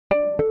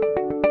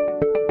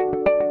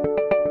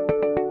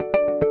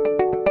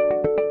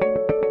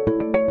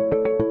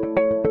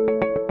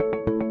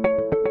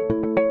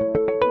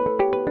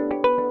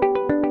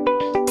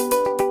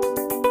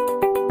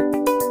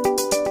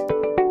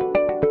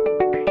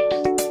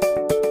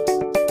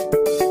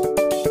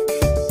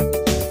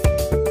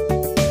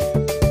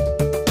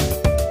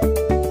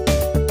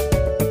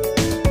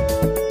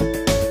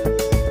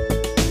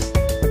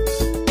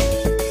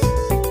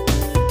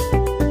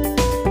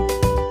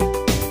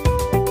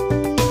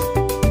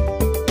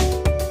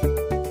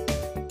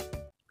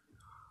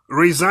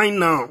Resign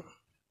now.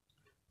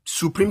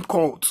 Supreme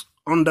Court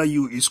under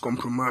you is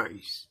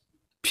compromised.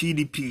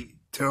 PDP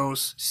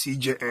tells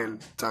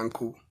CJN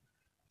Tanko.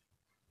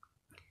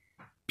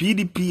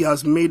 PDP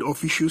has made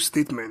official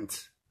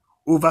statement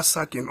over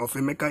sacking of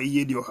Emeka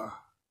Ihedioha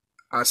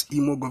as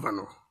Imo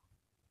governor.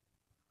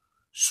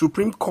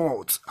 Supreme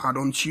Court had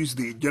on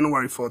Tuesday,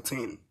 January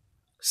 14,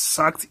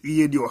 sacked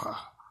Ihedioha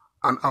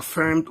and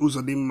affirmed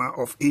Uzodimma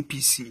of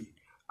APC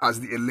as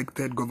the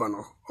elected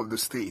governor of the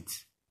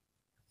state.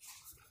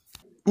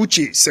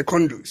 Uche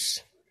Secondus,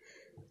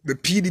 the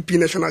PDP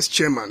National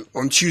Chairman,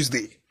 on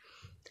Tuesday,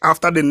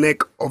 after the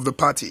neck of the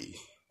party,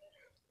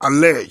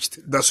 alleged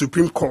the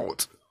Supreme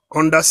Court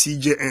under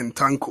CJN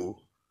Tanko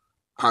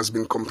has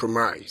been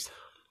compromised.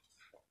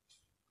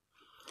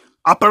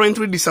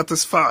 Apparently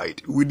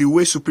dissatisfied with the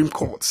way Supreme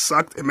Court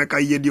sacked Emeka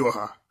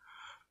Ihedioha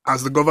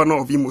as the governor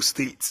of Imo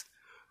State,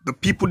 the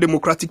People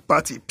Democratic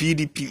Party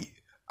 (PDP)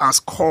 has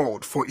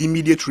called for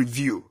immediate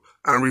review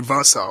and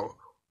reversal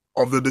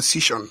of the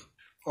decision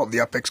of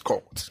the Apex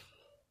Court.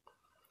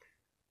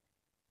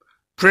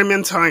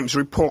 Premium Times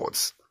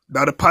reports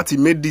that the party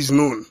made this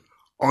known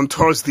on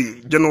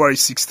Thursday, January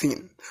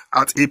 16,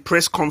 at a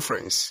press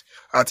conference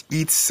at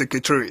its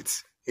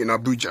secretariat in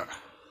Abuja.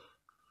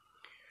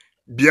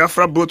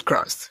 Biafra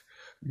broadcast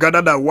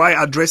gathered that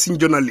while addressing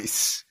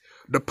journalists,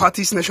 the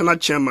party's national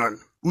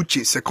chairman,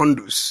 Uche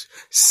Secondus,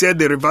 said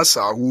the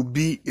reversal will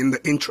be in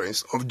the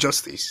interest of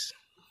justice.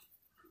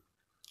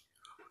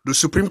 The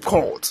Supreme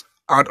Court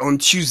had on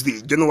Tuesday,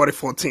 January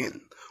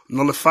 14,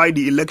 nullified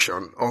the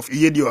election of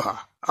Ihedioha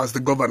as the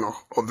governor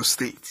of the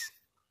state.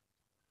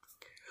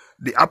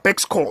 The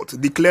Apex Court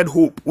declared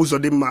Hope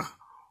Uzodimma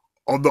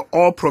of the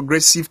All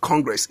Progressive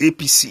Congress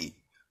 (APC)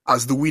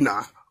 as the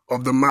winner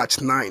of the March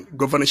 9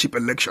 governorship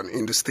election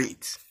in the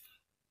state.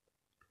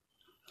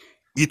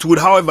 It would,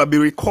 however, be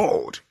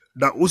recalled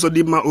that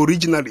Uzodimma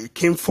originally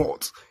came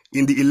forth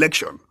in the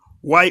election,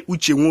 while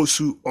Uche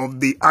Nwosu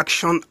of the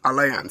Action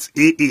Alliance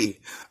 (AA)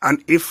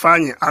 and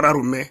Ifeanyi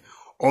Ararume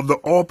of the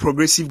All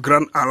Progressive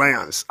Grand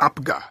Alliance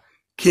 (APGA)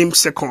 came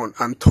second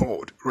and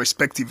third,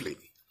 respectively.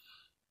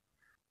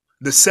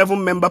 The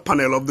 7-member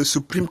panel of the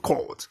Supreme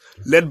Court,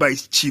 led by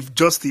Chief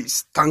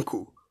Justice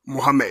Tanko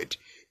Mohammed,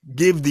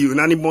 gave the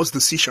unanimous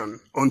decision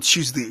on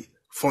Tuesday,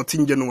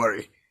 14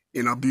 January,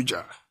 in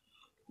Abuja.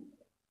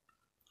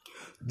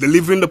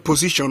 Delivering the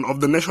position of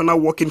the National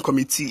Working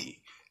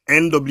Committee,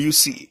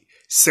 NWC,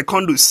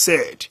 Secondus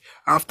said,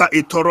 after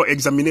a thorough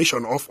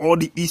examination of all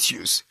the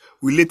issues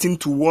relating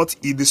to what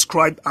he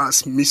described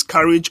as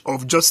miscarriage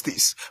of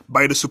justice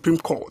by the Supreme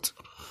Court,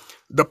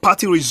 the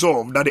party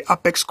resolved that the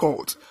Apex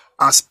Court,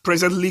 as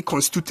presently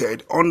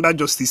constituted under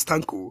Justice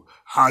Tanko,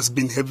 has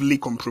been heavily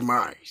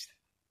compromised.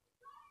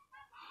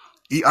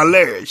 He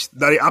alleged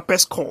that the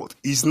Apex Court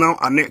is now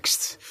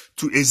annexed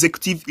to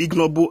executive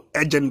ignoble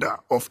agenda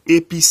of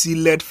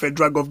APC-led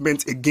federal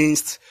government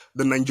against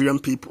the Nigerian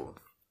people.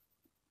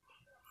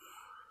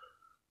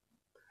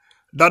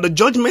 That the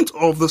judgment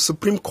of the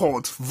Supreme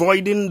Court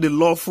voiding the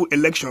lawful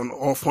election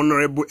of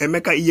Honorable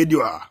Emeka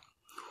Ihedioha,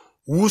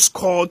 who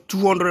scored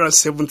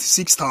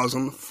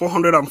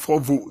 276,404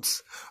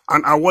 votes,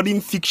 and awarding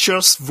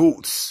fictitious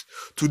votes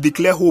to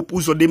declare Hope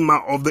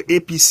Uzodimma of the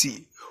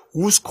APC,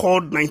 who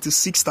scored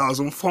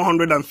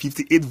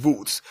 96,458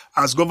 votes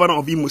as governor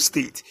of Imo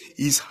State,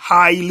 is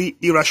highly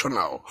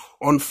irrational,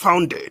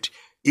 unfounded,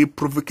 a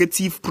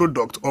provocative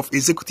product of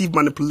executive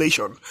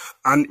manipulation,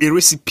 and a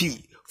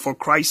recipe for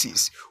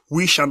crisis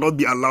which shall not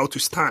be allowed to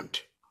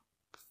stand.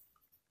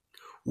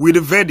 With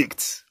the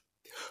verdict,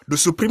 the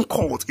Supreme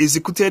Court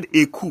executed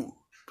a coup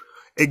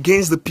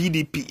against the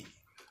PDP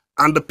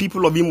and the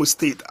people of Imo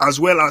State as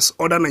well as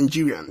other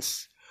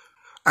Nigerians,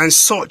 and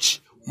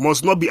such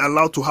must not be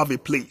allowed to have a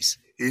place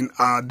in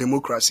our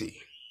democracy.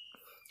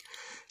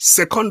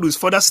 Secondus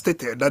further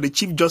stated that the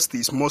Chief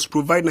Justice must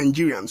provide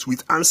Nigerians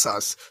with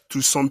answers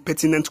to some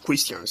pertinent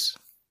questions.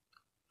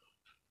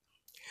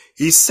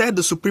 He said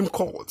the Supreme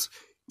Court,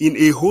 in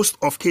a host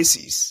of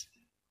cases,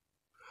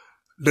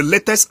 the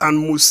latest and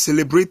most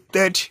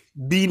celebrated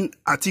being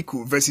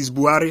Atiku versus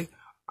Buhari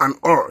and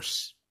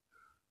ours,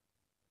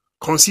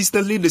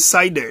 consistently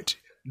decided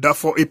that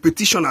for a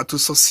petitioner to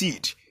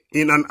succeed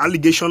in an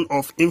allegation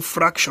of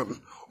infraction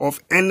of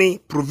any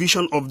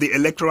provision of the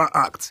Electoral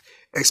Act,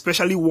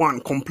 especially one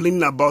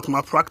complaining about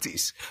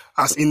malpractice,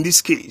 as in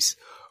this case,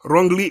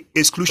 wrongly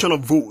exclusion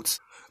of votes,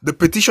 the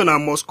petitioner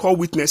must call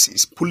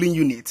witnesses polling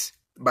unit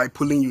by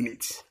polling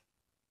unit.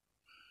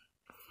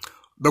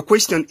 The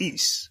question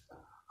is,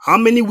 how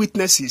many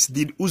witnesses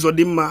did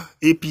Uzodimma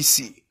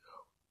APC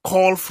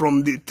call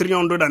from the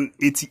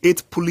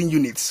 388 polling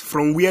units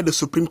from where the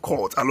Supreme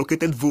Court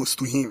allocated votes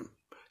to him?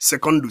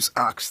 Secondus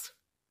asked.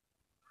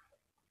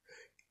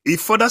 He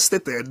further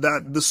stated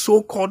that the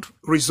so-called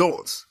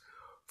results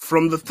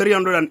from the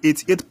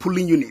 388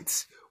 polling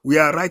units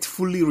were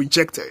rightfully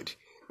rejected,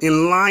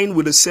 in line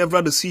with the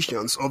several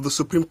decisions of the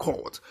Supreme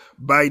Court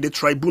by the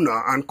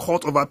Tribunal and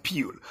Court of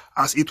Appeal,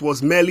 as it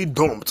was merely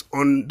dumped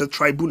on the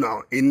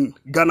Tribunal in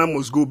Ghana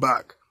Must Go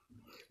Back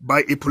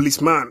by a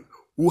policeman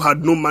who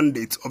had no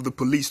mandate of the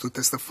police to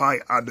testify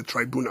at the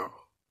tribunal.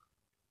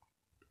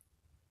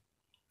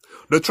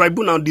 The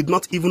tribunal did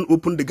not even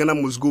open the Ghana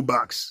Must Go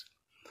bags,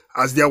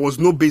 as there was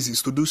no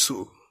basis to do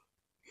so.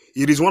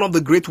 It is one of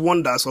the great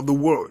wonders of the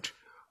world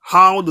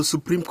how the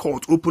Supreme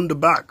Court opened the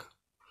bag,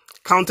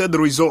 counted the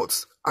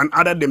results, and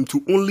added them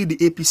to only the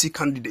APC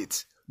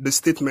candidates, the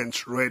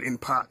statement read in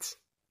part.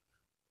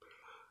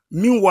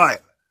 Meanwhile,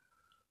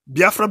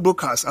 Biafra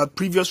brokers had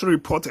previously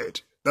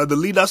reported that the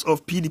leaders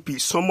of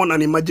PDP summoned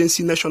an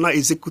emergency National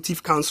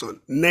Executive Council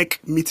 (NEC)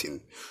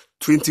 meeting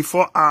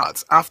 24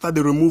 hours after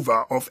the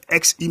removal of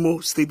ex-Imo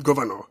State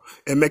Governor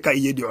Emeka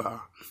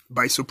Ihedioha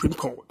by Supreme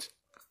Court.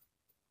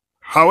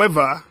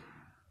 However,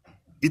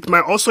 it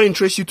might also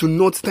interest you to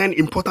note 10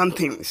 important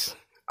things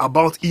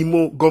about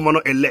Imo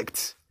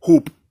Governor-elect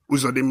Hope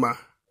Uzodinma.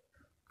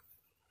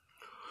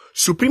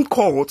 Supreme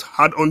Court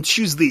had on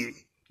Tuesday,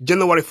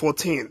 January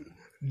 14,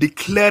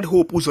 declared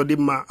Hope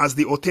Uzodinma as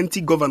the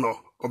authentic governor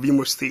of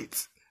Imo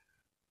State.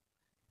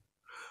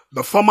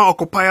 The former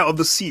occupier of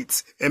the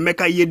seat,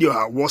 Emeka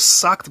Ihedioha, was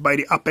sacked by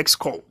the Apex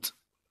Court.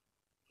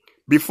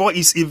 Before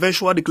his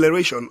eventual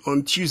declaration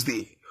on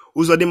Tuesday,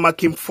 Uzodinma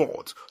came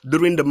forth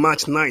during the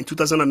March 9,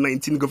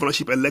 2019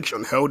 governorship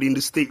election held in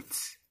the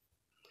state.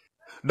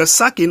 The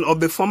sacking of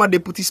the former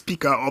Deputy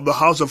Speaker of the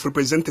House of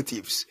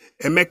Representatives,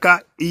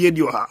 Emeka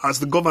Ihedioha, as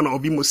the governor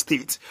of Imo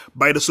State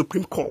by the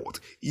Supreme Court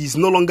is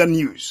no longer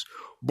news,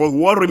 but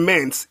what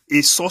remains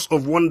a source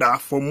of wonder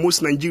for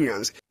most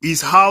Nigerians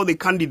is how the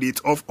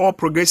candidate of All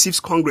Progressives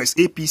Congress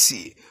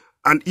APC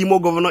and Imo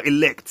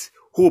Governor-elect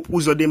Hope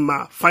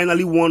Uzodinma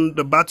finally won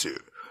the battle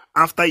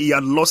after he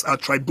had lost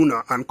at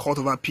tribunal and court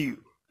of appeal.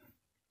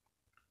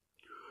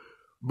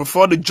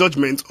 Before the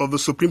judgment of the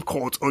Supreme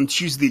Court on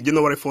Tuesday,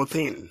 January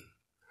 14,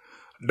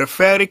 the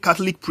fiery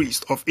Catholic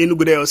priest of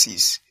Enugu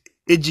Diocese,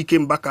 Ejike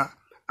Mbaka,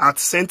 had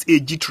sent a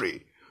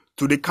G-tray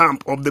to the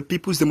camp of the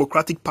People's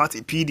Democratic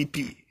Party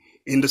 (PDP)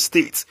 in the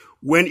state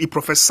when he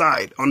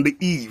prophesied on the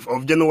eve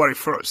of January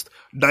 1st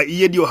that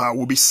Ihedioha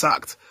would be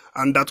sacked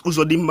and that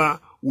Uzodinma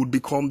would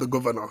become the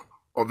governor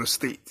of the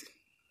state.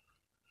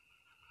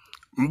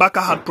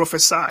 Mbaka had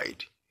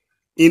prophesied,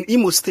 "In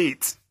Imo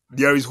State,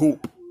 there is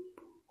hope,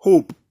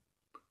 hope,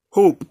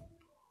 hope,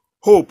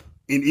 hope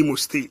in Imo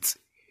State.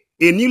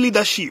 A new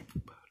leadership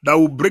that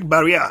will break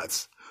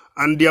barriers,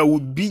 and there will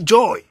be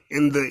joy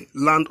in the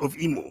land of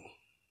Imo.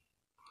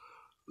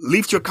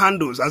 Lift your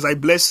candles as I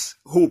bless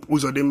Hope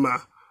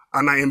Uzodinma,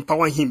 and I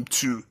empower him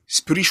to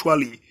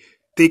spiritually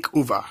take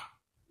over.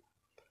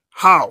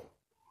 How?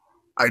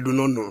 I do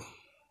not know."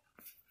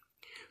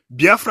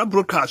 Biafra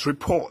broadcast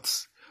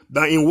reports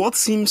that in what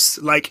seems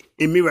like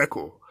a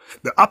miracle,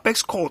 the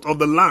Apex Court of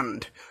the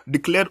land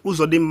declared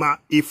Uzodinma,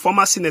 a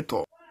former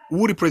senator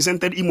who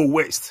represented Imo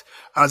West,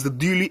 as the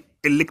duly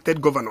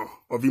elected governor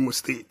of Imo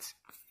State.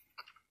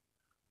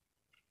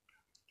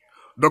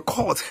 The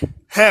court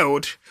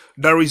held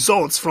that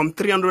results from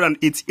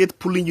 388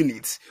 polling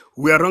units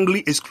were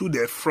wrongly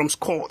excluded from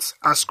scores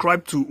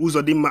ascribed to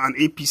Uzodinma and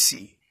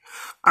APC,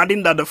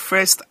 adding that the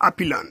first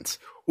appellant,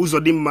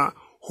 Uzodinma,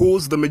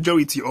 holds the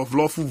majority of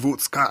lawful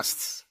votes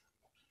cast.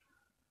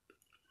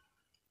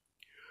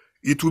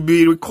 It will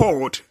be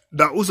recalled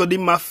that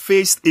Uzodinma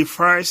faced a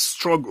fierce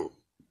struggle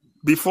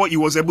before he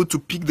was able to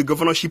pick the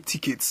governorship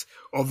tickets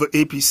of the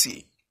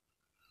APC.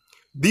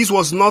 This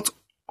was not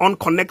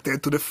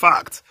unconnected to the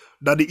fact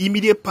that the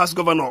immediate past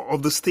governor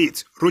of the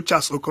state,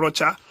 Rochas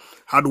Okorocha,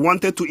 had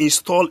wanted to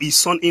install his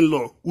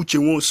son-in-law, Uche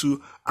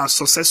Nwosu, as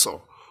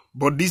successor,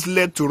 but this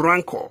led to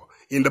rancor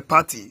in the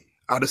party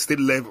at the state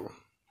level.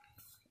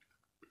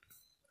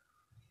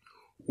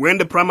 When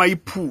the primary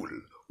poll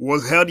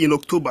was held in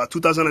October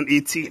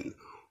 2018,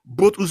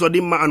 both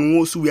Uzodinma and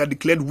Nwosu were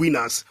declared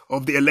winners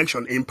of the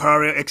election in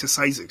parallel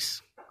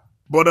exercises.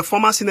 But the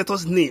former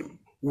senator's name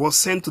was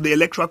sent to the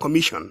Electoral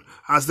Commission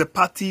as the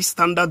party's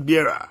standard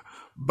bearer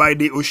by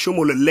the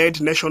Oshomole-led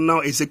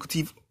national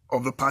executive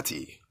of the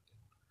party.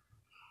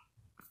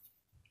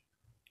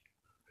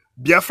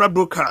 Biafra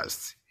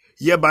broadcast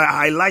hereby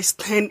highlights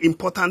 10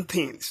 important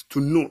things to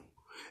know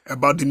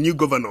about the new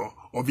governor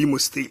of Imo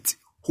State,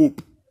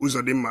 Hope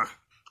Uzodinma.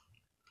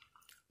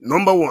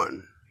 Number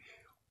 1.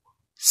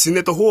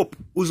 Senator Hope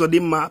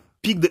Uzodinma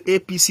picked the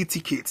APC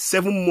ticket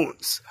 7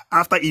 months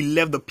after he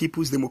left the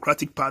People's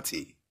Democratic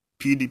Party,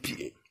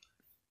 PDP.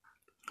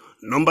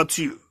 Number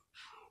 2.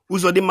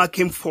 Uzodinma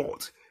came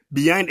forth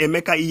behind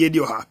Emeka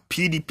Ihedioha,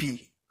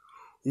 PDP,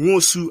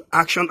 Nwosu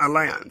Action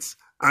Alliance,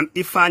 and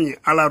Ifeanyi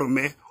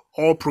Alarome,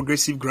 All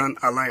Progressive Grand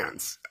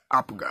Alliance,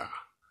 APGA.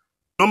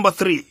 Number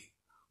 3.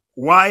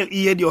 While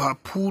Ihedioha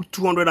pulled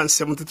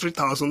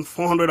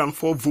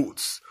 273,404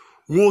 votes,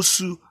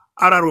 Nwosu,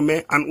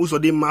 Alarome, and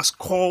Uzodinma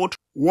scored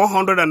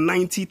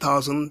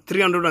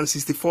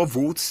 190,364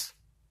 votes,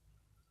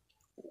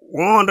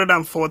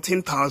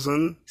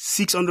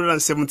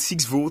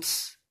 114,676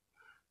 votes,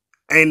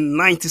 and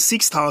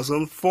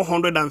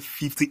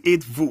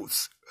 96,458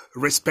 votes,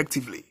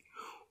 respectively.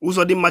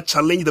 Uzodinma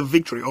challenged the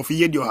victory of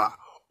Ihedioha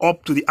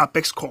up to the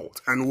Apex Court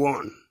and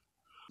won.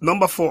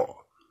 Number 4.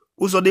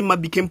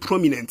 Uzodinma became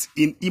prominent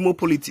in Imo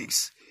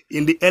politics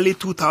in the early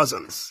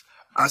 2000s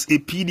as a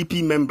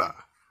PDP member.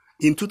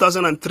 In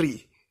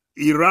 2003,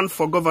 he ran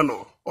for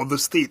governor of the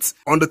state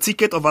on the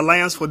ticket of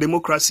Alliance for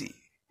Democracy,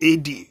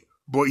 AD,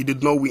 but he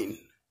did not win.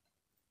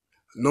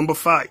 Number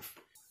 5.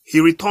 He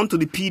returned to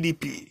the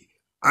PDP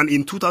and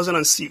in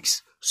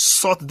 2006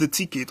 sought the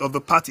ticket of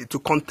the party to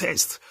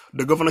contest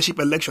the governorship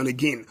election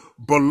again,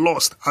 but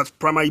lost at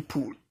primary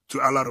poll to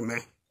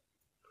Alarume.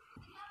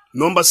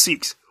 Number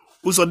 6.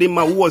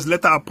 Uzodinma, who was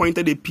later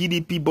appointed a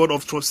PDP Board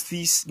of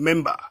Trustees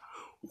member,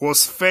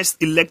 was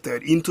first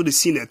elected into the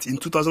Senate in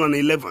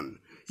 2011.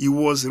 He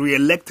was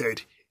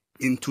re-elected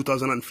in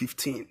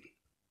 2015.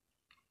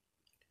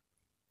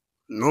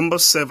 Number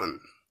 7.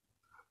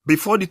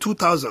 Before the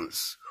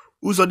 2000s,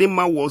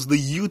 Uzodinma was the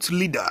youth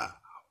leader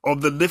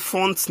of the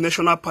defunct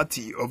National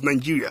Party of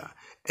Nigeria,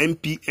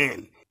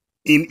 NPN,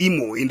 in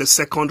Imo in the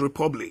Second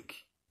Republic.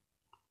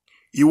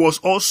 He was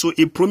also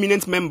a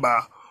prominent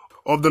member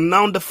of the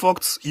now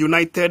defunct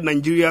United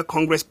Nigeria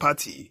Congress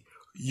Party,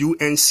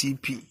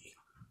 UNCP.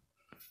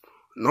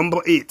 Number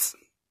 8.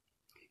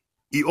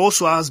 He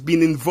also has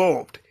been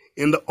involved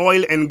in the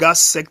oil and gas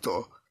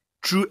sector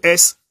through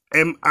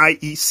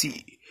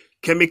SMIEC,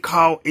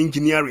 Chemical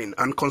Engineering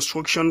and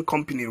Construction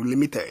Company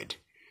Limited.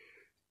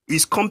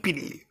 His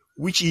company,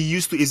 which he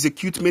used to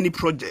execute many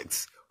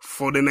projects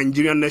for the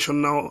Nigerian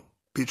National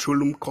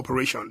Petroleum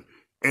Corporation,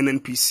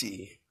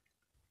 NNPC.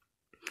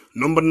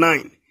 Number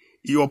 9.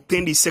 He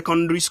obtained his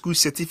secondary school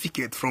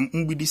certificate from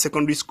Mbidi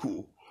Secondary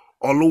School,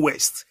 Olo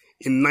West,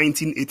 in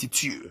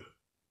 1982.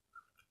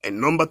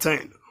 And number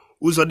 10.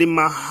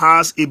 Uzodinma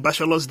has a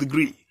bachelor's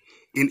degree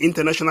in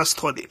international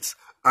studies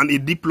and a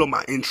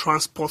diploma in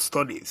transport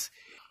studies.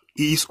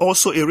 He is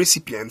also a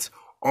recipient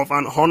of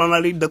an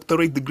honorary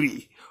doctorate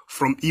degree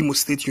from Imo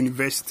State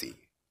University.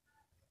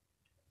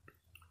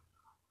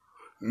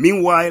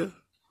 Meanwhile,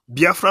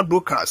 Biafra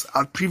brokers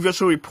had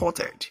previously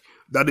reported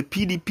that the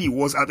PDP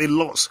was at a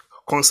loss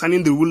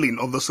concerning the ruling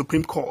of the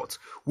Supreme Court,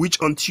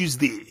 which on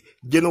Tuesday,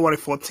 January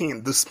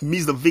 14,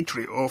 dismissed the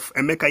victory of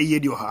Emeka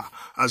Ihedioha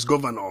as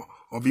governor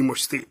of Imo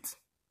State.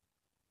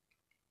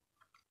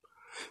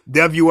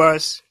 Dear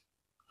viewers,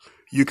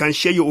 you can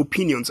share your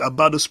opinions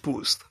about this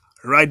post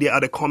right there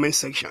at the comment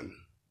section.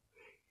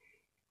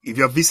 If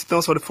you are visiting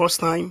us for the first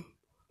time,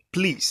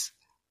 please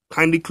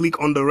kindly click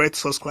on the red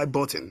subscribe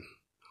button.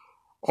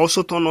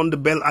 Also turn on the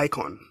bell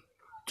icon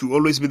to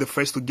always be the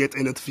first to get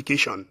a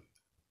notification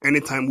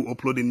anytime we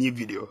upload a new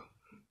video.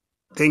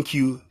 Thank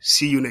you.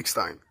 See you next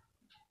time.